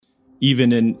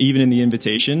even in the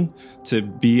invitation to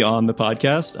be on the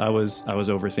podcast, I was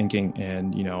overthinking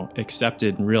and,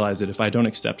 accepted and realized that if I don't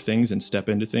accept things and step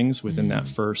into things within that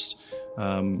first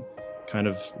kind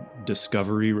of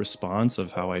discovery response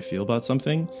of how I feel about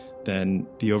something, then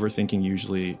the overthinking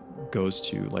usually goes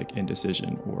to like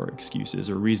indecision or excuses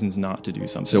or reasons not to do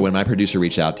something. So when my producer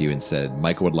reached out to you and said,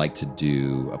 Michael would like to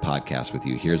do a podcast with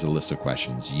you, here's a list of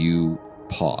questions, you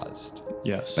paused.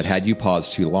 Yes. But had you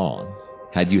paused too long,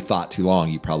 had you thought too long,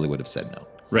 you probably would have said no.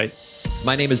 Right.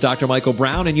 My name is Dr. Michael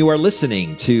Brown, and you are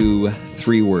listening to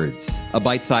 3 Words, a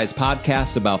bite-sized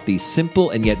podcast about the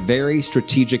simple and yet very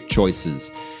strategic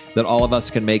choices that all of us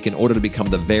can make in order to become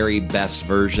the very best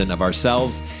version of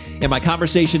ourselves. In my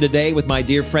conversation today with my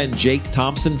dear friend Jake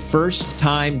Thompson,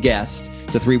 first-time guest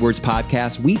to 3 Words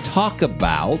podcast, we talk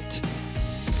about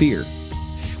fear.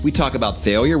 We talk about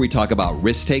failure. We talk about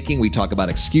risk-taking. We talk about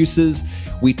excuses.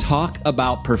 We talk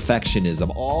about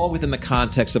perfectionism, all within the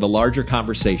context of a larger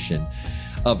conversation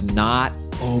of not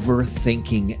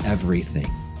overthinking everything.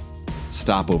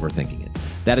 Stop overthinking it.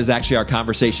 That is actually our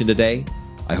conversation today.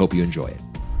 I hope you enjoy it.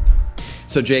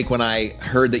 So, Jake, when I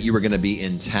heard that you were going to be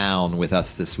in town with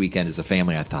us this weekend as a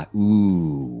family, I thought,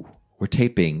 ooh, we're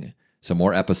taping some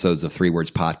more episodes of 3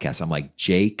 Words podcast. I'm like,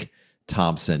 Jake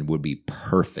Thompson would be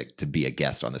perfect to be a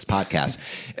guest on this podcast.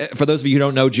 For those of you who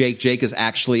don't know Jake is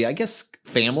actually, I guess,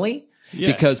 family.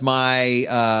 Yeah. Because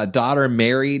my daughter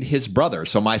married his brother.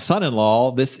 So my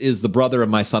son-in-law, this is the brother of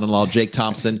my son-in-law, Jake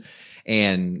Thompson,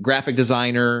 and graphic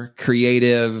designer,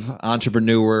 creative,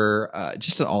 entrepreneur,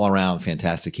 just an all-around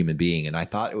fantastic human being. And I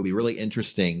thought it would be really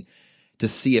interesting to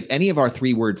see if any of our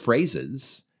 3-word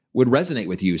phrases would resonate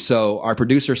with you. So our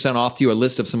producer sent off to you a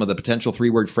list of some of the potential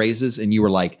 3-word phrases, and you were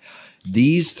like,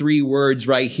 these 3 words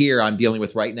right here I'm dealing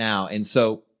with right now. And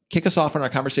so kick us off on our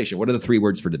conversation. What are the 3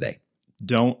 words for today?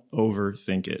 Don't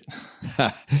overthink it.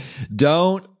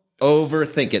 Don't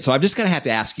overthink it. So I'm just going to have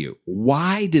to ask you,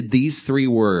 why did these 3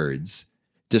 words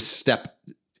just step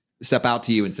out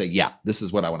to you and say, yeah, this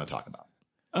is what I want to talk about?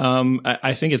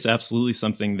 I think it's absolutely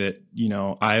something that,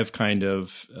 I have kind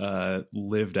of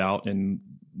lived out and,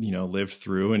 lived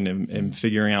through and am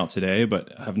figuring out today,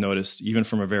 but I've noticed even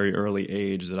from a very early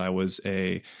age that I was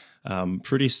a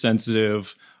pretty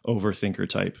sensitive overthinker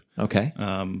type. Okay.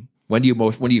 When do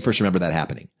you first remember that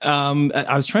happening?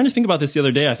 I was trying to think about this the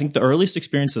other day. I think the earliest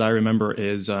experience that I remember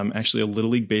is actually a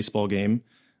Little League baseball game.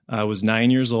 I was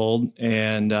 9 years old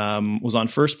and was on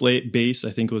first base. I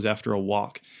think it was after a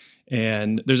walk.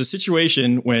 And there's a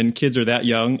situation when kids are that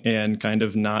young and kind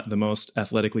of not the most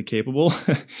athletically capable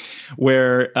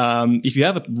where if you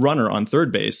have a runner on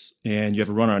third base and you have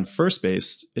a runner on first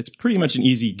base, it's pretty much an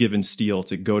easy given steal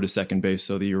to go to second base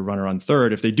so that your runner on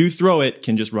third, if they do throw it,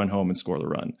 can just run home and score the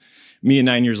run. Me at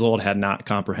 9 years old had not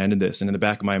comprehended this. And in the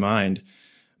back of my mind,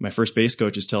 my first base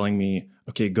coach is telling me,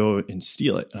 okay, go and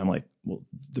steal it. And I'm like, well,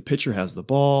 the pitcher has the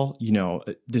ball.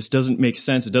 This doesn't make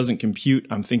sense. It doesn't compute.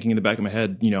 I'm thinking in the back of my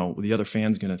head, the other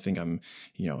fan's going to think I'm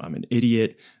an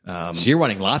idiot. So you're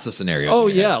running lots of scenarios. Oh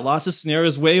yeah. Lots of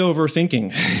scenarios, way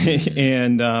overthinking.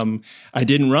 And, I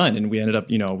didn't run and we ended up,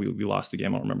 we lost the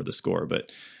game. I don't remember the score,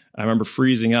 but I remember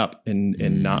freezing up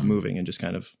and not moving and just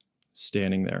kind of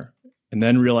standing there and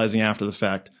then realizing after the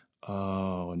fact,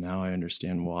 oh, now I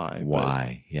understand why.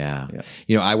 Why? Yeah.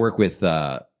 I work with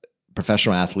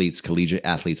professional athletes, collegiate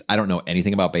athletes. I don't know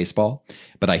anything about baseball,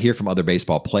 but I hear from other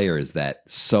baseball players that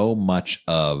so much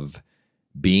of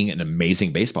being an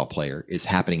amazing baseball player is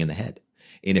happening in the head.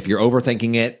 And if you're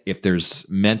overthinking it, if there's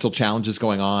mental challenges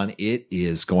going on, it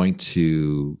is going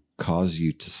to cause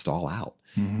you to stall out.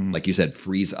 Mm-hmm. Like you said,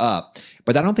 freeze up.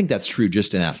 But I don't think that's true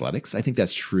just in athletics. I think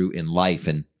that's true in life.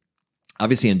 And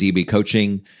obviously in DB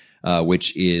coaching,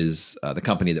 which is the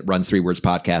company that runs 3 Words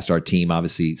podcast, our team,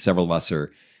 obviously several of us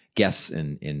are guests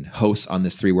and hosts on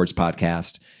this 3 Words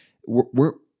podcast.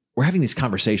 We're having these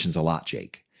conversations a lot,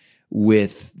 Jake,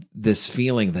 with this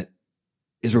feeling that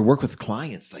as we work with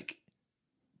clients, like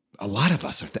a lot of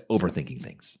us are overthinking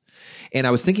things. And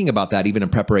I was thinking about that even in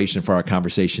preparation for our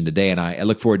conversation today. And I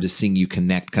look forward to seeing you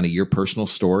connect kind of your personal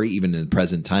story, even in the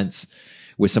present tense,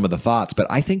 with some of the thoughts. But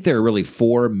I think there are really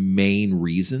 4 main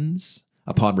reasons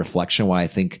upon reflection why I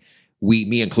think we,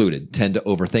 me included, tend to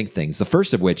overthink things. The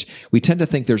first of which, we tend to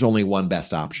think there's only one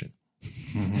best option.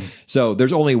 Mm-hmm. So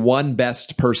there's only one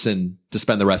best person to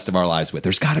spend the rest of our lives with.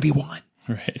 There's got to be one.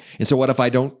 Right. And so what if I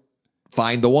don't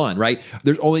find the one, right?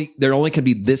 There only can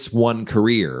be this one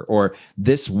career or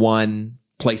this one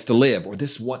place to live or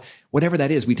this one, whatever that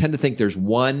is. We tend to think there's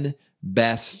one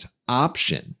best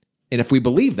option. And if we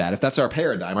believe that, if that's our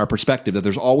paradigm, our perspective, that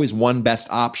there's always one best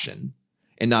option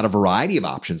and not a variety of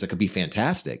options that could be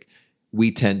fantastic,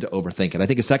 we tend to overthink it. I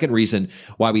think a second reason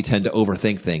why we tend to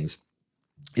overthink things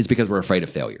is because we're afraid of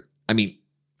failure. I mean,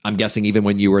 I'm guessing even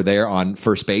when you were there on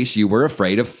first base, you were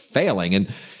afraid of failing.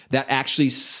 And that actually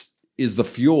is the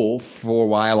fuel for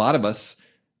why a lot of us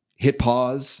hit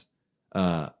pause,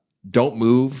 don't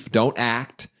move, don't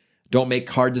act, don't make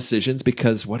hard decisions,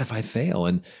 because what if I fail?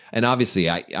 And obviously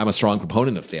I'm a strong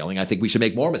proponent of failing. I think we should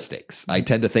make more mistakes. I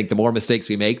tend to think the more mistakes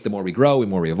we make, the more we grow, the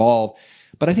more we evolve.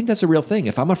 But I think that's a real thing.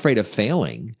 If I'm afraid of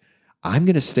failing, I'm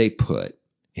going to stay put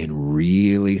and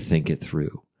really think it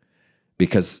through,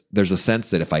 because there's a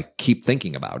sense that if I keep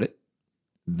thinking about it,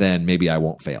 then maybe I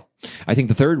won't fail. I think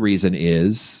the third reason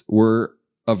is we're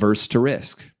averse to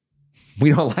risk.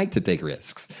 We don't like to take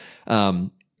risks.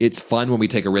 It's fun when we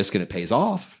take a risk and it pays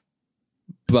off.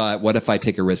 But what if I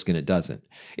take a risk and it doesn't?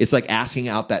 It's like asking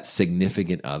out that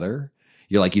significant other.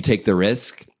 You're like, you take the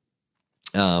risk.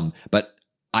 But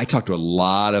I talk to a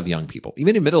lot of young people,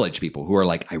 even in middle-aged people, who are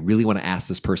like, I really want to ask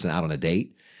this person out on a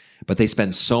date, but they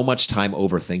spend so much time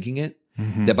overthinking it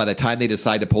that by the time they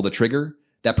decide to pull the trigger,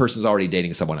 that person's already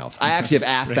dating someone else. I actually have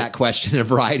asked that question in a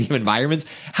variety of environments.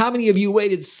 How many of you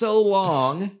waited so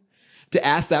long to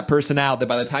ask that person out that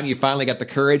by the time you finally got the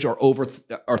courage or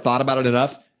thought about it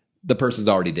enough, the person's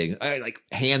already dating? Like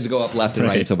hands go up left and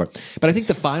right and so forth. But I think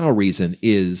the final reason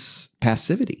is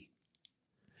passivity.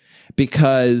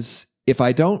 Because if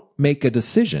I don't make a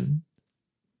decision,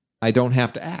 I don't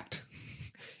have to act.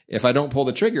 If I don't pull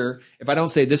the trigger, if I don't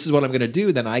say this is what I'm going to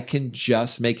do, then I can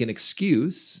just make an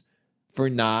excuse for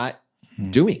not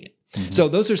doing it. So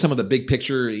those are some of the big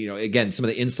picture, again, some of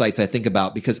the insights I think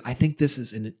about, because I think this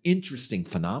is an interesting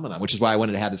phenomenon, which is why I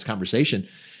wanted to have this conversation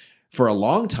for a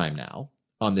long time now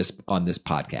on this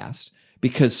podcast,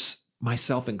 because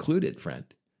myself included, friend,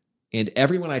 and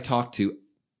everyone I talk to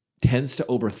tends to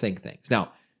overthink things.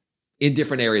 Now, in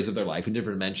different areas of their life, in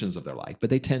different dimensions of their life, but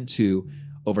they tend to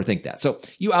overthink that. So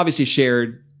you obviously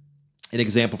shared an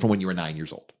example from when you were 9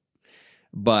 years old,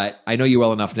 but I know you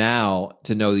well enough now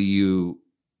to know that you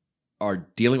are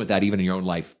dealing with that even in your own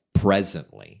life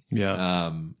presently.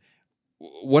 Yeah.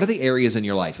 What are the areas in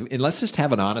your life? And let's just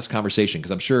have an honest conversation,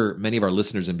 because I'm sure many of our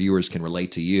listeners and viewers can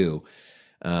relate to you.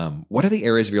 What are the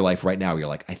areas of your life right now where you're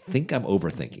like, I think I'm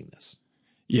overthinking this?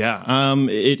 Yeah.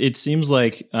 It seems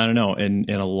like, I don't know, in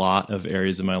a lot of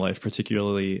areas of my life,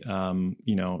 particularly,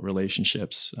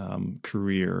 relationships,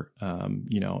 career, and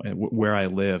where I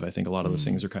live, I think a lot of those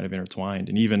things are kind of intertwined.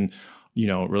 And even,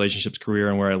 relationships, career,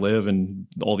 and where I live, and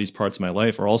all these parts of my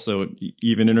life are also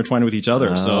even intertwined with each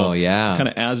other. So yeah, kind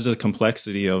of adds to the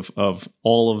complexity of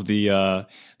all of the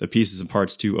pieces and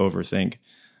parts to overthink.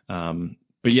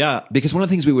 But yeah, because one of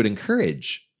the things we would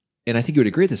encourage, and I think you would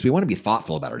agree with this, we want to be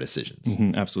thoughtful about our decisions.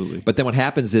 Absolutely. But then what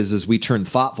happens is we turn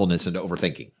thoughtfulness into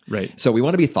overthinking. Right. So we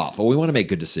want to be thoughtful. We want to make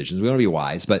good decisions. We want to be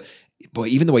wise. But boy,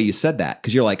 even the way you said that,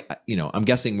 because you're like, I'm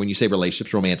guessing when you say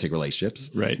relationships, romantic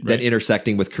relationships, right. Then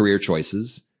intersecting with career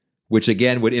choices, which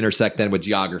again would intersect then with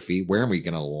geography. Where are we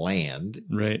going to land?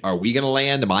 Right. Are we going to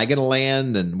land? Am I going to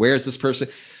land? And where is this person?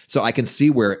 So I can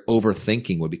see where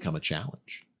overthinking would become a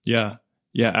challenge. Yeah.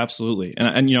 Yeah, absolutely.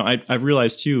 And I've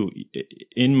realized too,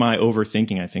 in my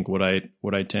overthinking, I think what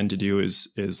I tend to do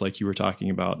is like you were talking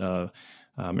about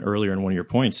earlier in one of your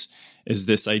points, is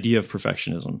this idea of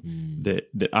perfectionism,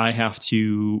 that I have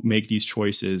to make these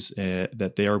choices,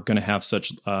 that they are going to have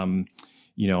such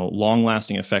long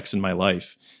lasting effects in my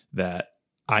life, that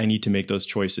I need to make those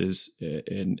choices,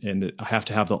 and that I have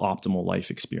to have the optimal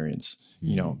life experience,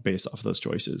 based off of those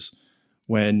choices.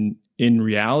 When in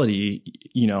reality,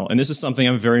 and this is something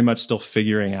I'm very much still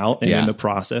figuring out and in the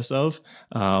process of.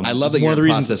 I love that you're in the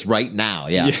process right now.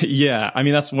 Yeah. Yeah. I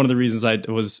mean, that's one of the reasons I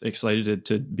was excited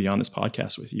to be on this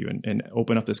podcast with you and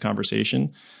open up this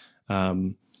conversation.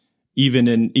 Even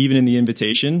in the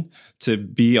invitation to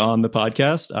be on the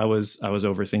podcast, I was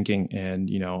overthinking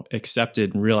and,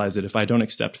 accepted and realized that if I don't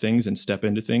accept things and step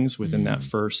into things within that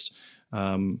first,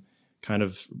 kind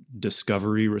of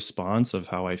discovery response of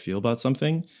how I feel about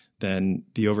something, then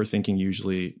the overthinking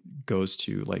usually goes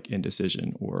to like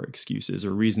indecision or excuses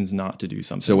or reasons not to do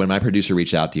something. So when my producer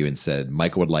reached out to you and said,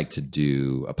 Michael would like to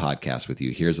do a podcast with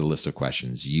you, here's a list of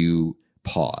questions, you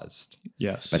paused.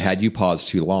 Yes. But had you paused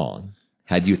too long,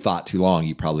 had you thought too long,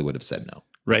 you probably would have said no.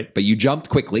 Right. But you jumped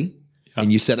quickly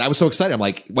and you said, I was so excited. I'm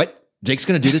like, what? Jake's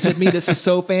going to do this with me? This is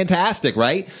so fantastic,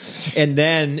 right? And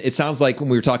then it sounds like when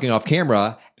we were talking off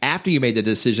camera, after you made the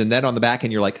decision, then on the back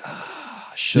end, you're like,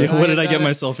 what did I get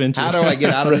myself into? How do I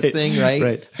get out of this thing, right?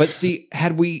 Right. But see,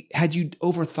 had you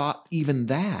overthought even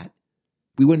that,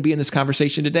 we wouldn't be in this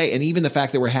conversation today. And even the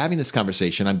fact that we're having this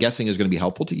conversation, I'm guessing is going to be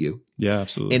helpful to you. Yeah,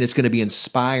 absolutely. And it's going to be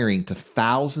inspiring to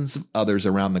thousands of others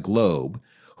around the globe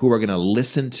who are going to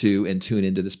listen to and tune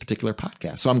into this particular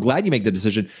podcast. So I'm glad you make the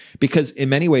decision, because in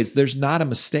many ways, there's not a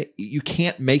mistake. You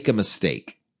can't make a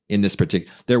mistake in this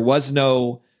particular. There was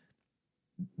nothing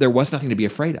to be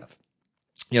afraid of.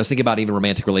 I was thinking about even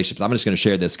romantic relationships. I'm just going to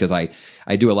share this because I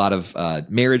do a lot of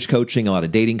marriage coaching, a lot of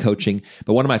dating coaching.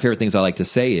 But one of my favorite things I like to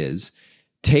say is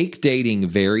take dating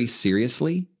very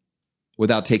seriously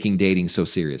without taking dating so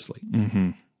seriously. Mm-hmm.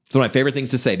 It's one of my favorite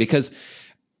things to say, because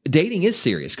dating is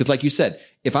serious. Because like you said,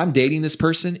 if I'm dating this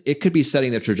person, it could be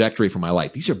setting the trajectory for my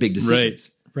life. These are big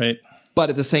decisions. Right. But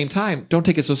at the same time, don't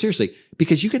take it so seriously,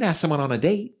 because you can ask someone on a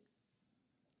date.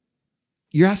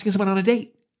 You're asking someone on a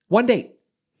date. One date.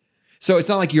 So it's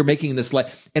not like you're making this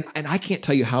and I can't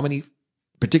tell you how many,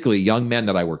 particularly young men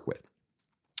that I work with,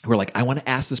 who are like, I want to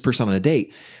ask this person on a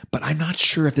date, but I'm not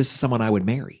sure if this is someone I would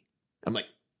marry. I'm like,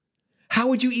 how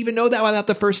would you even know that without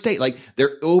the first date? Like,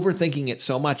 they're overthinking it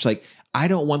so much. Like, I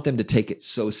don't want them to take it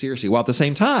so seriously. While at the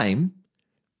same time,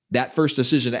 that first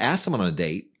decision to ask someone on a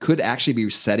date could actually be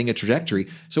setting a trajectory.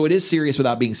 So it is serious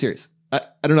without being serious. I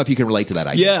don't know if you can relate to that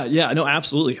idea. Yeah, no,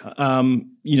 absolutely.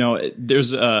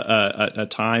 There's a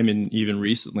time, and even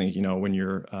recently,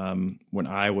 when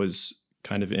I was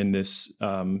kind of in this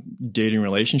dating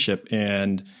relationship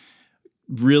and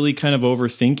really kind of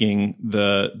overthinking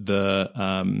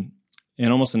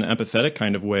and almost an empathetic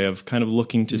kind of way of kind of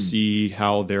looking to see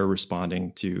how they're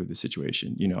responding to the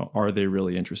situation. Are they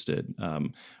really interested?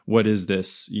 What is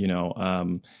this?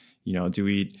 Do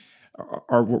we?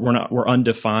 We're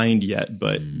undefined yet,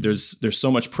 but there's so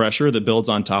much pressure that builds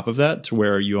on top of that to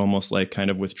where you almost like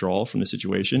kind of withdraw from the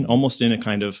situation, almost in a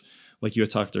kind of, like you had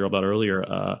talked about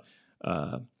earlier,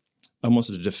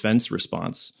 almost a defense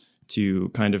response to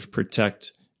kind of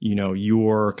protect,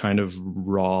 your kind of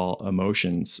raw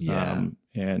emotions. Yeah.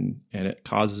 And it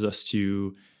causes us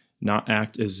to not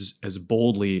act as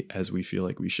boldly as we feel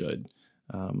like we should.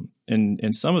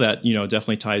 And some of that,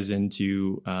 definitely ties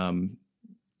into,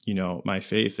 my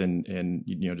faith and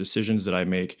decisions that I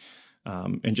make,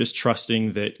 and just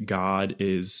trusting that God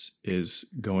is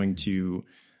going to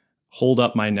hold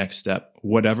up my next step,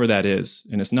 whatever that is.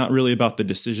 And it's not really about the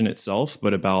decision itself,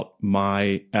 but about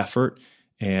my effort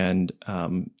and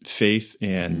faith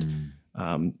and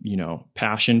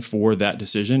passion for that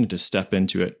decision, to step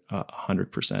into it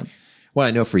 100%. Well,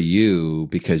 I know for you,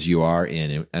 because you are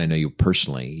and I know you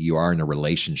personally, you are in a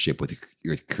relationship with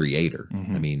your creator.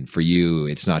 Mm-hmm. I mean, for you,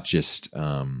 it's not just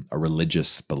a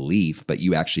religious belief, but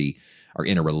you actually are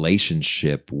in a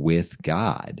relationship with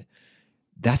God.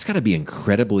 That's got to be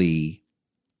incredibly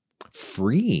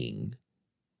freeing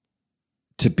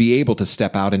to be able to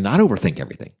step out and not overthink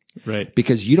everything. Right.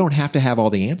 Because you don't have to have all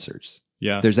the answers.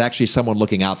 Yeah. There's actually someone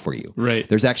looking out for you. Right.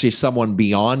 There's actually someone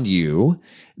beyond you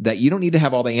that you don't need to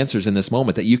have all the answers in this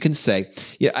moment, that you can say,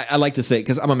 I like to say,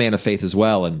 because I'm a man of faith as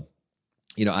well. And,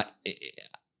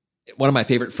 one of my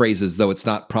favorite phrases, though it's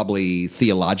not probably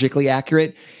theologically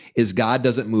accurate, is God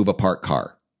doesn't move a parked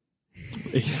car.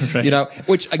 Right.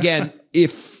 Which again,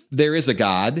 if there is a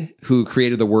God who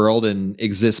created the world and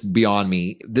exists beyond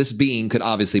me, this being could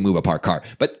obviously move a parked car.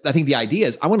 But I think the idea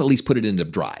is I want to at least put it into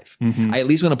drive. Mm-hmm. I at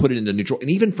least want to put it into neutral. And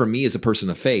even for me as a person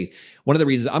of faith, one of the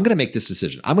reasons I'm going to make this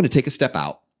decision, I'm going to take a step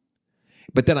out.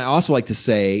 But then I also like to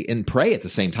say and pray at the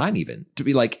same time, even to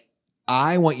be like,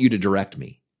 I want you to direct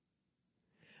me,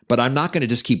 but I'm not going to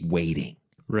just keep waiting.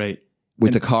 Right.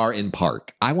 With the car in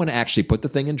park. I want to actually put the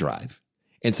thing in drive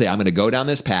and say, I'm going to go down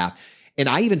this path. And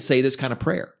I even say this kind of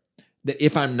prayer, that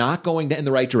if I'm not going in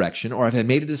the right direction, or if I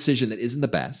made a decision that isn't the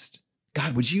best,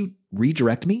 God, would you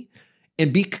redirect me?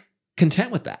 And be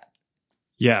content with that.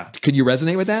 Yeah. Can you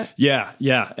resonate with that? Yeah.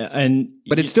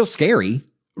 But it's still scary.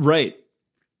 Right.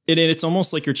 And it's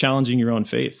almost like you're challenging your own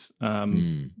faith.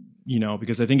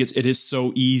 Because I think it is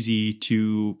so easy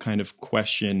to kind of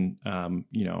question,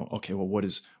 okay, well, what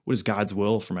is God's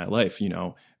will for my life?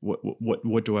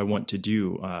 What do I want to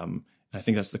do? I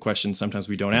think that's the question sometimes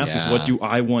we don't ask is, what do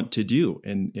I want to do?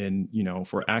 And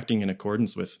if we're acting in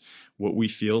accordance with what we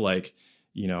feel like,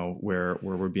 where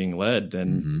we're being led,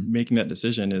 then making that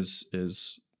decision is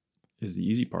the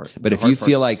easy part. But if you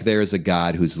feel like there is a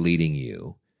God who's leading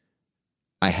you,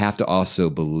 I have to also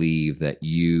believe that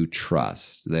you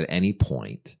trust that at any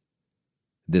point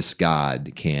this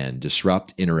God can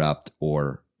disrupt, interrupt,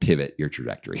 or pivot your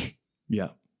trajectory. Yeah.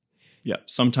 Yeah.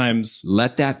 Sometimes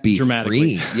let that be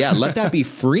freeing. Yeah. Let that be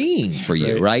freeing for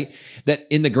you, right? That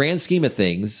in the grand scheme of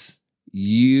things,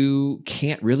 you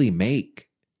can't really make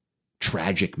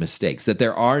tragic mistakes, that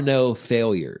there are no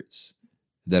failures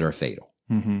that are fatal,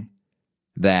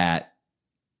 that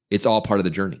it's all part of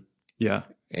the journey. Yeah.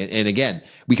 And again,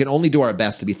 we can only do our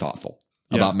best to be thoughtful.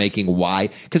 about making why.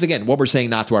 Because again, what we're saying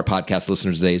not to our podcast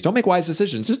listeners today is don't make wise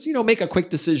decisions. Just, make a quick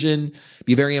decision,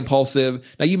 be very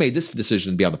impulsive. Now you made this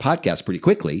decision to be on the podcast pretty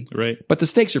quickly, right? But the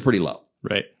stakes are pretty low.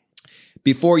 Right.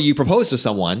 Before you propose to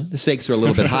someone, the stakes are a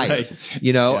little bit higher,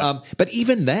 right. But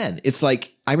even then it's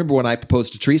like, I remember when I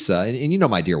proposed to Teresa and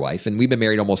my dear wife, and we've been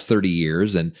married almost 30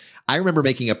 years. And I remember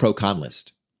making a pro-con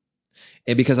list.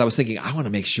 And because I was thinking, I want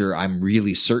to make sure I'm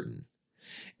really certain.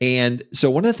 And so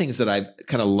one of the things that I've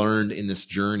kind of learned in this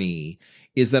journey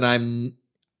is that I'm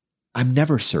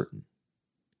never certain,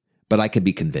 but I can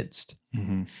be convinced.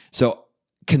 Mm-hmm. So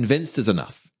convinced is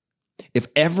enough. If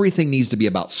everything needs to be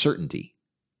about certainty,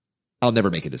 I'll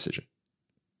never make a decision.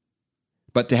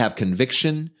 But to have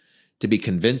conviction, to be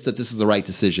convinced that this is the right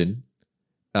decision,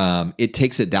 it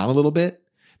takes it down a little bit,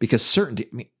 because certainty,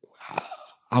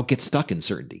 I'll get stuck in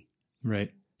certainty.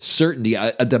 Right. Certainty,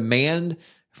 a demand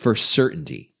for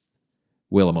certainty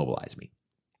will immobilize me.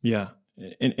 Yeah.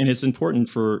 And it's important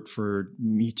for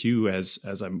me too,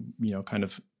 as I'm, kind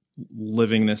of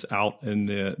living this out in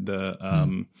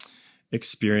the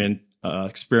experiment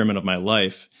of my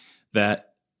life, that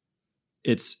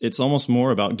it's almost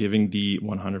more about giving the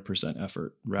 100%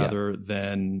 effort rather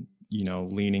than,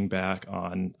 leaning back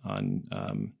on a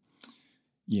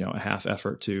half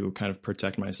effort to kind of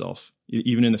protect myself.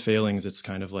 Even in the failings, it's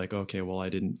kind of like, okay, well, I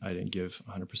didn't give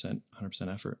 100%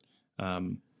 effort.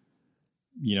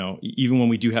 Even when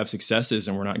we do have successes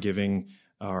and we're not giving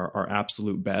our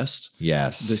absolute best,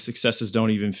 yes, the successes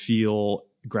don't even feel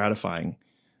gratifying.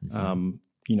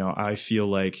 Mm-hmm. I feel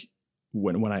like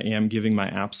when I am giving my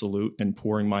absolute and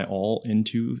pouring my all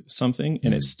into something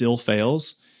and it still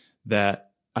fails,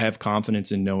 that I have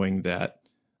confidence in knowing that,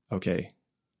 okay,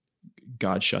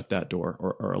 God shut that door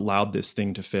or allowed this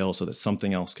thing to fail so that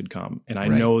something else could come. And I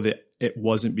know that it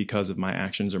wasn't because of my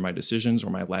actions or my decisions or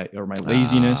my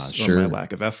laziness or my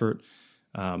lack of effort.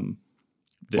 Why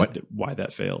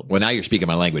that failed. Well, now you're speaking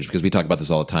my language, because we talk about this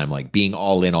all the time, like being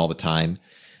all in all the time.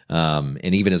 And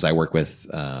even as I work with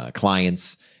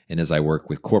clients and as I work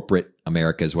with corporate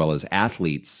America as well as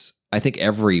athletes, I think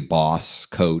every boss,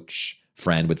 coach,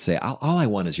 friend would say, all I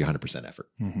want is your 100% effort.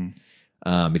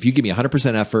 Mm-hmm. If you give me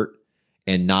 100% effort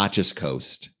and not just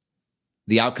coast,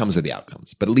 the outcomes are the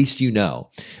outcomes, but at least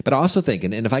But I also think,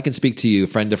 and if I can speak to you,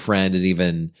 friend to friend, and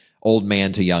even old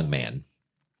man to young man,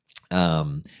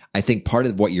 I think part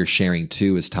of what you're sharing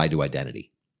too is tied to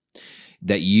identity.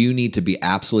 That you need to be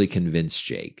absolutely convinced,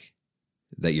 Jake,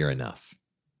 that you're enough.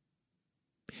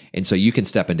 And so you can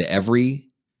step into every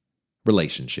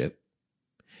relationship.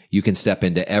 You can step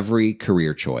into every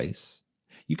career choice.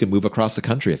 You can move across the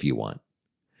country if you want.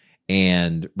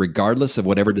 And regardless of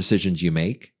whatever decisions you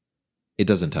make, it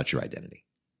doesn't touch your identity.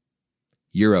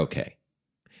 You're okay.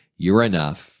 You're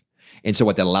enough. And so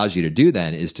what that allows you to do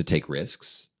then is to take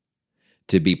risks,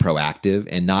 to be proactive,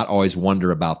 and not always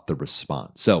wonder about the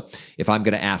response. So if I'm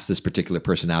going to ask this particular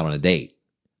person out on a date,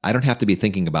 I don't have to be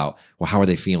thinking about, well, how are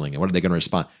they feeling and what are they going to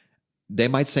respond? They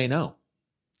might say no.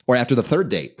 Or after the third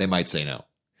date, they might say no.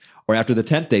 Or after the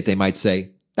 10th date, they might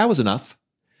say, that was enough.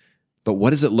 But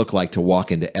what does it look like to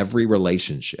walk into every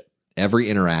relationship, every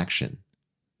interaction,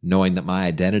 knowing that my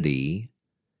identity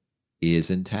is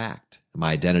intact?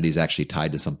 My identity is actually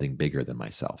tied to something bigger than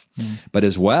myself. But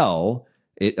as well,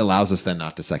 it allows us then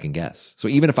not to second guess. So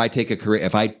even if I take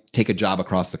a job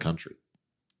across the country,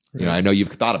 I know you've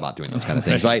thought about doing those kind of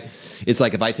things, right? It's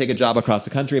like, if I take a job across the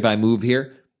country, if I move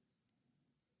here,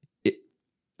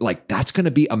 that's going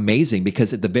to be amazing,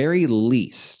 because at the very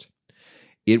least,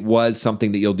 it was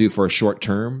something that you'll do for a short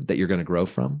term that you're going to grow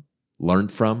from, learn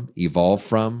from, evolve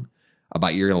from.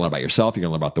 You're going to learn about yourself. You're going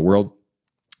to learn about the world.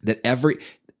 If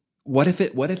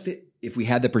we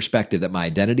had the perspective that my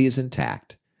identity is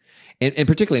intact, and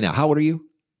particularly now, how old are you?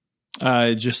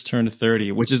 I just turned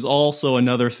 30, which is also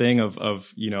another thing of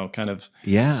kind of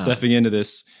stepping into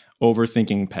this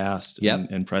overthinking past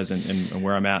and present and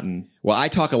where I'm at. Well, I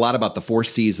talk a lot about the 4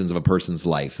 seasons of a person's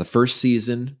life. The first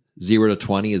season, 0 to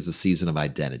 20, is the season of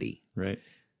identity. Right.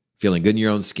 Feeling good in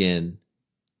your own skin,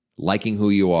 liking who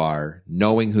you are,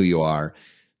 knowing who you are.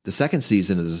 The second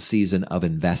season is a season of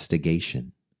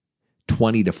investigation.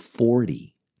 20 to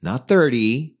 40, not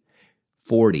 30,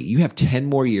 40. You have 10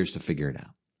 more years to figure it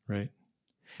out. Right.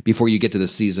 Before you get to the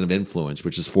season of influence,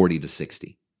 which is 40 to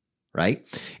 60. Right.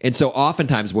 And so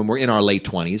oftentimes when we're in our late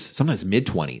 20s, sometimes mid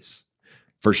 20s,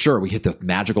 for sure, we hit the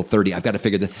magical 30. I've got to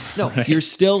figure this. No, right. You're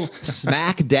still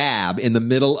smack dab in the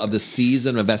middle of the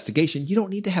season of investigation. You don't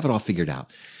need to have it all figured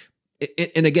out.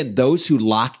 And again, those who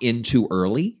lock in too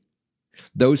early,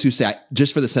 those who say,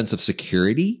 just for the sense of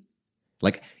security,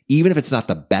 like even if it's not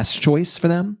the best choice for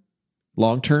them,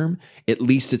 long term, at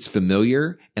least it's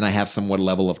familiar and I have somewhat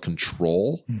level of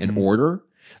control and order,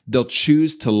 they'll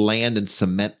choose to land and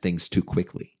cement things too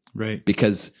quickly. Right.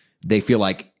 Because they feel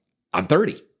like I'm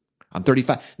 30. I'm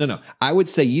 35. No. I would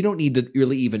say you don't need to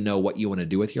really even know what you want to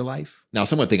do with your life. Now,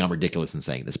 someone think I'm ridiculous in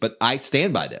saying this, but I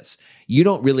stand by this. You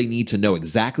don't really need to know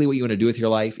exactly what you want to do with your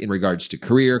life in regards to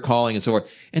career, calling, and so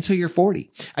forth until you're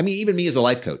 40. I mean, even me as a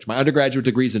life coach, my undergraduate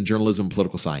degree is in journalism and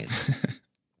political science,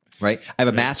 right? I have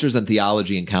a master's in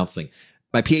theology and counseling.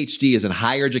 My PhD is in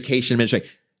higher education administration,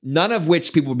 none of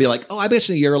which people would be like, oh, I bet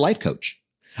you you're a life coach.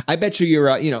 I bet you're,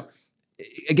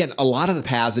 again, a lot of the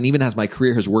paths, and even as my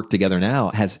career has worked together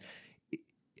now,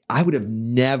 I would have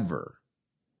never,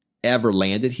 ever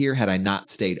landed here had I not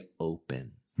stayed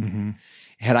open. Mm-hmm.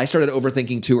 Had I started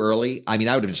overthinking too early, I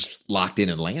would have just locked in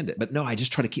and landed. But no, I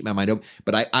just try to keep my mind open.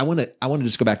 But I want to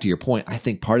just go back to your point. I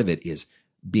think part of it is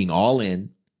being all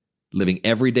in, living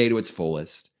every day to its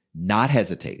fullest, not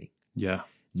hesitating. Yeah.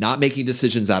 Not making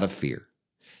decisions out of fear,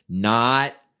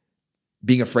 not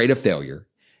being afraid of failure,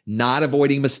 not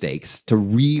avoiding mistakes, to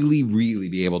really, really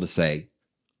be able to say,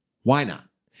 why not?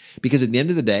 Because at the end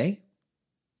of the day,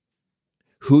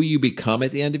 who you become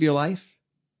at the end of your life,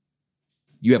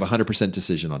 you have 100%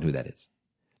 decision on who that is.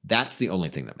 That's the only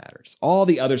thing that matters. All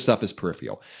the other stuff is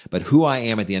peripheral. But who I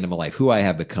am at the end of my life, who I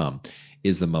have become,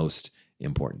 is the most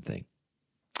important thing.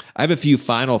 I have a few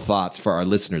final thoughts for our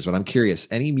listeners, but I'm curious,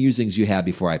 any musings you have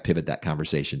before I pivot that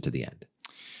conversation to the end?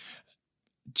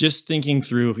 Just thinking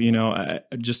through,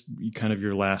 just kind of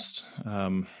your last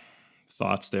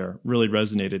thoughts there really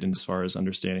resonated in as far as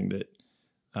understanding that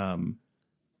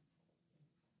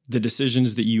the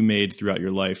decisions that you made throughout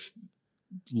your life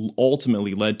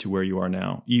ultimately led to where you are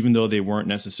now, even though they weren't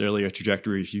necessarily a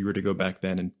trajectory. If you were to go back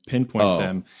then and pinpoint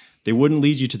them, they wouldn't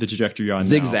lead you to the trajectory you're on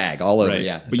zigzag now. all over. Right?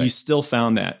 Yeah. But you still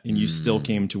found that, and you still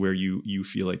came to where you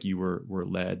feel like you were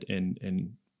led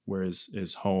and where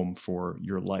is home for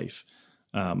your life.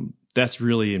 That's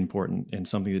really important and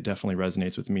something that definitely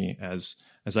resonates with me as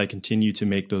I continue to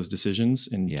make those decisions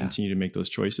and continue to make those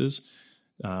choices,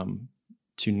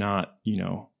 to not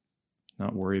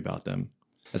worry about them.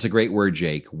 That's a great word,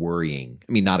 Jake. Worrying.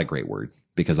 Not a great word,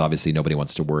 because obviously nobody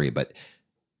wants to worry, but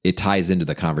it ties into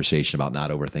the conversation about not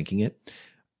overthinking it.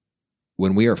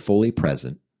 When we are fully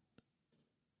present,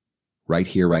 right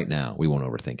here, right now, we won't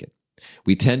overthink it.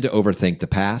 We tend to overthink the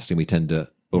past and we tend to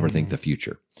overthink the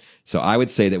future. So I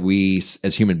would say that we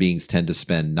as human beings tend to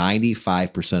spend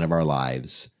 95% of our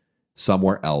lives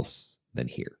somewhere else than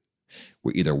here.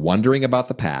 We're either wondering about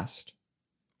the past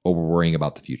or we're worrying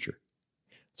about the future.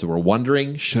 So we're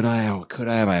wondering, should I, or could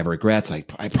I, have I have regrets?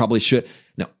 I probably should.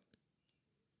 No,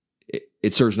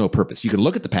 it serves no purpose. You can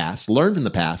look at the past, learn from the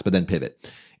past, but then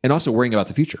pivot. And also worrying about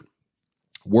the future.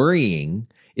 Worrying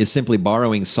is simply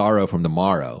borrowing sorrow from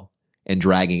tomorrow and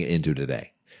dragging it into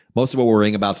today. Most of what we're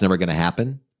worrying about is never going to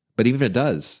happen. But even if it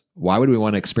does, why would we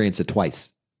want to experience it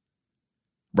twice?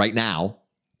 Right now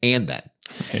and then.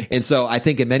 Okay. And so I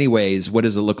think in many ways, what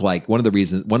does it look like? One of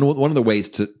the ways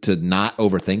to not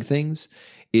overthink things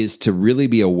is to really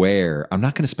be aware. I'm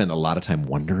not going to spend a lot of time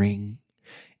wondering,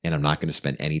 and I'm not going to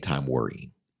spend any time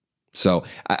worrying. So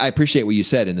I appreciate what you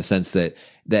said in the sense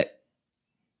that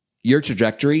your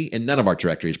trajectory, and none of our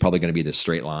trajectory is probably going to be this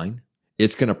straight line.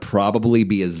 It's going to probably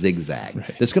be a zigzag.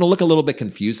 Right. It's going to look a little bit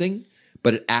confusing,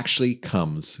 but it actually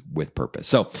comes with purpose.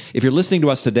 So if you're listening to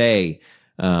us today,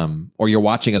 or you're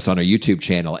watching us on our YouTube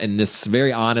channel, and this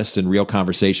very honest and real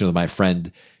conversation with my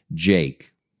friend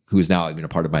Jake, who is now even a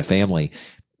part of my family,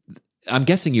 I'm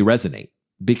guessing you resonate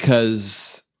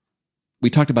because we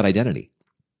talked about identity.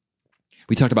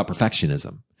 We talked about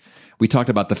perfectionism. We talked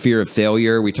about the fear of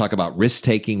failure. We talked about risk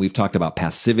taking. We've talked about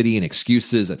passivity and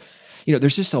excuses. And,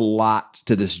 there's just a lot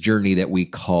to this journey that we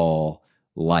call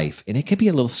life, and it can be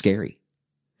a little scary,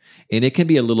 and it can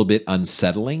be a little bit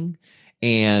unsettling.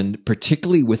 And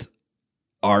particularly with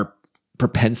our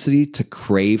propensity to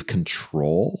crave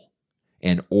control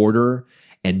and order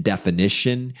and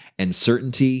definition and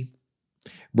certainty,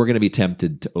 we're going to be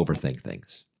tempted to overthink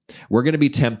things. We're going to be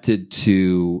tempted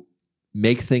to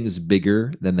make things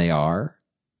bigger than they are,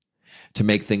 to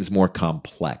make things more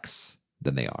complex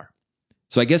than they are.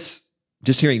 So I guess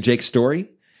just hearing Jake's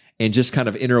story and just kind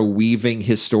of interweaving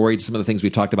his story to some of the things we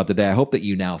talked about today, I hope that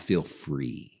you now feel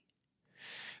free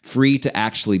to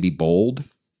actually be bold,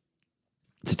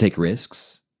 to take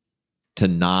risks, to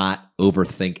not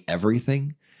overthink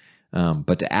everything,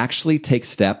 but to actually take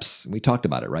steps. We talked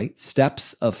about it, right?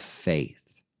 Steps of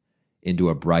faith into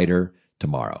a brighter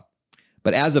tomorrow.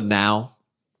 But as of now,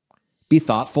 be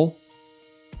thoughtful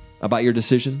about your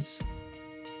decisions,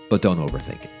 but don't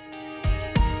overthink it.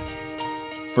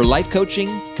 For life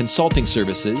coaching, consulting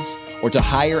services, or to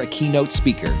hire a keynote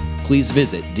speaker, please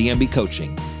visit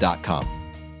dmbcoaching.com.